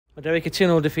Derek, a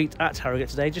 2-0 defeat at Harrogate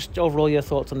today. Just overall your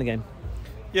thoughts on the game?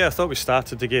 Yeah, I thought we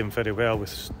started the game very well. We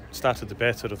started the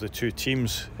better of the two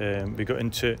teams. We got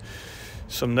into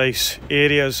some nice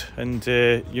areas and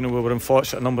we were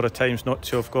unfortunate a number of times not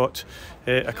to have got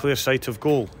a clear sight of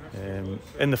goal.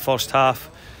 In the first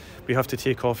half we have to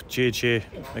take off JJ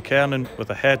McKernan with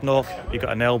a head knock. He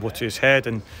got an elbow to his head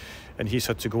and he's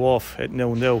had to go off at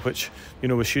 0-0, which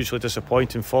was hugely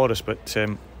disappointing for us, but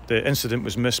the incident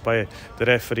was missed by the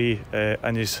referee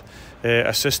and his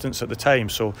assistants at the time,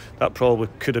 so that probably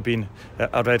could have been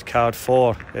a red card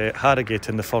for Harrogate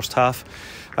in the first half.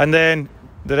 And then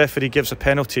the referee gives a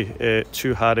penalty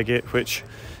to Harrogate, which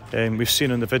we've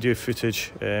seen on the video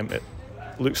footage. It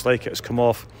looks like it's come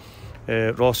off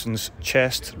Rawson's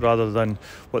chest rather than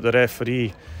what the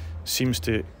referee seems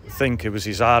to think it was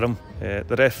his arm.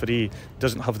 The referee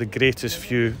doesn't have the greatest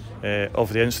view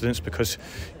of the incidents because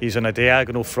he's on a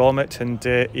diagonal from it and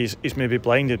he's maybe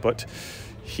blinded, but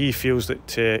he feels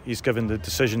that he's given the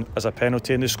decision as a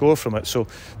penalty and they score from it. So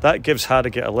that gives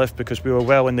Harrogate a lift because we were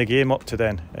well in the game up to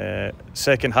then.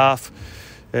 Second half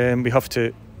we have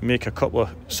to make a couple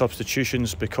of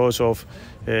substitutions because of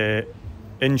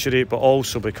injury, but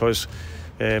also because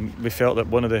we felt that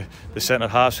one of the centre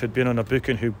halves had been on a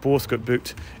booking, who both got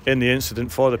booked in the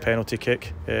incident for the penalty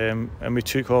kick, and we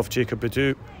took off Jacob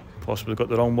Badou. Possibly got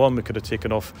the wrong one. We could have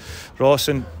taken off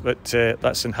Rawson, but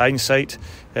that's in hindsight.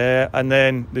 And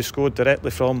then they scored directly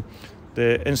from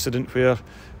the incident where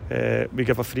we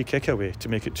give a free kick away to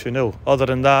make it 2-0. Other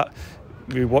than that,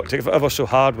 we worked ever so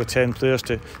hard with 10 players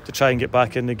to try and get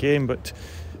back in the game, but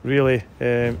really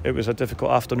it was a difficult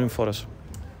afternoon for us.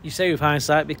 You say with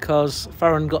hindsight because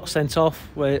Farron got sent off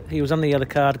where he was on the yellow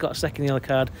card, got a second yellow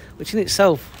card, which in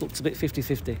itself looked a bit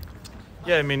 50-50.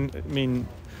 Yeah, I mean,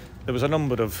 there was a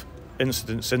number of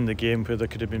incidents in the game where there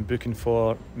could have been booking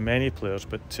for many players,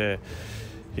 but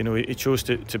he chose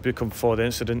to book him for the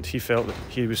incident. He felt that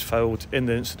he was fouled in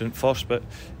the incident first, but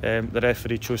the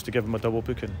referee chose to give him a double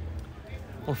booking.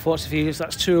 Unfortunately,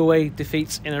 that's 2 away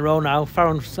defeats in a row now.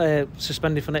 Farron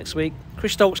suspended for next week.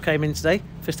 Chris Stokes came in today.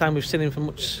 First time we've seen him for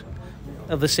much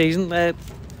of the season.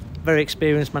 Very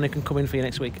experienced man who can come in for you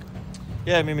next week.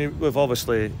 Yeah, I mean, we've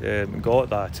obviously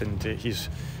got that, and he's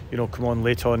come on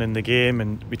late on in the game,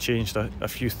 and we changed a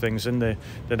few things in the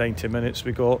 90 minutes.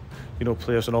 We got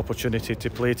players an opportunity to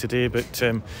play today, but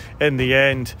in the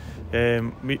end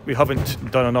we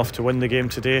haven't done enough to win the game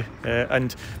today,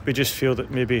 and we just feel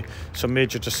that maybe some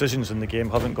major decisions in the game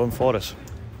haven't gone for us.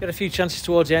 You had a few chances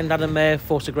towards the end. Adam Mayer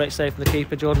forced a great save from the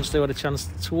keeper. Jordan Stew had a chance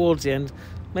towards the end.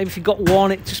 Maybe if you got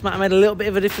one, it just might have made a little bit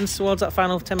of a difference towards that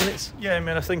final 10 minutes. Yeah, I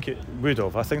mean, I think it would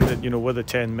have. I think that with the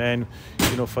 10 men,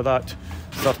 for that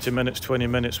 30 minutes, 20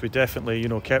 minutes, we definitely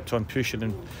kept on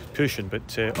pushing,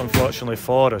 but unfortunately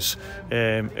for us,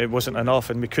 it wasn't enough,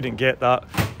 and we couldn't get that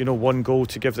one goal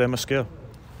to give them a scare.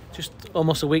 Just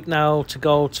almost a week now to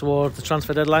go towards the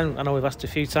transfer deadline. I know we've asked a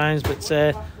few times, but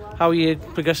how are you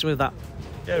progressing with that?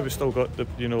 Yeah, we've still got the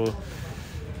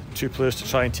 2 players to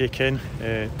try and take in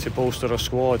to bolster our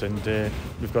squad, and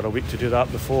we've got a week to do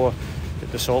that before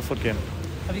the Salford game.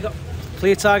 Have you got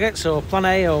clear targets or plan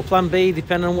A or plan B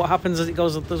depending on what happens as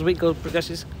the week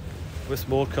progresses? With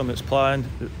Morecambe it's planned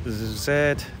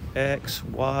Z, X,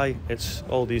 Y, it's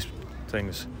all these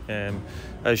things.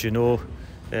 As you know,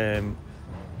 it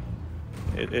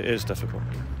is difficult.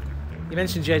 You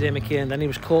mentioned JJ McKeon, then he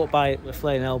was caught by a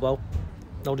flaying elbow.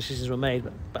 No decisions were made,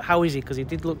 but how is he? Because he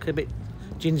did look a bit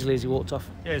gingerly as he walked off.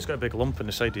 Yeah, he's got a big lump in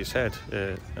the side of his head,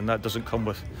 and that doesn't come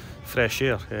with fresh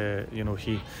air.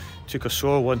 He took a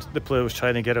sore one. The player was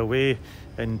trying to get away,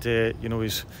 and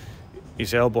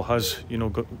his elbow has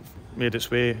made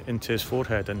its way into his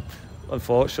forehead, and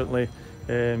unfortunately,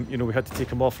 we had to take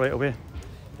him off right away.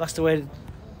 Last away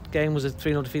game was a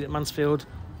 3-0 defeat at Mansfield,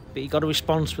 but you got a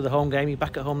response for the home game. You're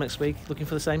back at home next week, looking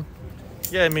for the same.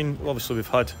 Yeah, I mean, obviously we've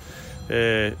had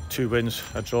 2 wins,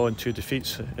 a draw and 2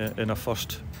 defeats in our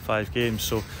first 5 games,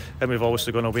 so, and we've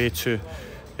obviously gone away to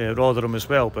Rotherham as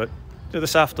well, but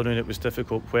this afternoon it was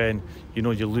difficult when you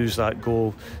lose that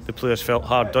goal. The players felt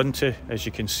hard done to, as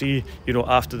you can see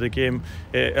after the game.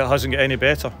 It hasn't got any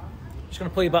better. Just going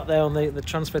to pull you back there on the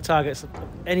transfer targets.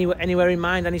 Anywhere in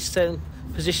mind, any certain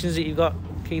positions that you've got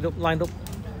lined up?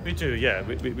 We do, yeah.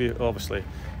 We obviously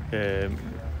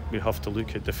we have to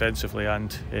look at defensively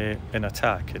and in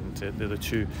attack, and they're the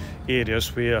 2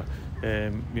 areas where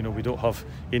we don't have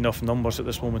enough numbers at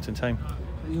this moment in time.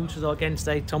 You was again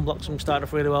today. Tom Bloxham started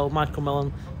off really well. Michael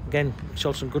Mellon again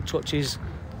showed some good touches,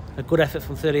 a good effort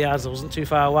from 30 yards. It wasn't too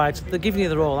far wide. They're giving you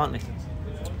the role, aren't they?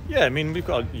 Yeah, I mean, we've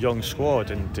got a young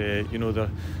squad, and they're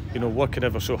working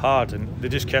ever so hard, and they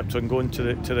just kept on going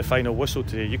to the final whistle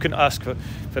today. You couldn't ask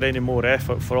for any more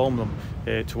effort from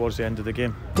them towards the end of the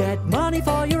game. Get money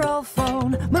for your old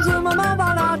phone, Mazuma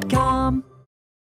Mobile.com.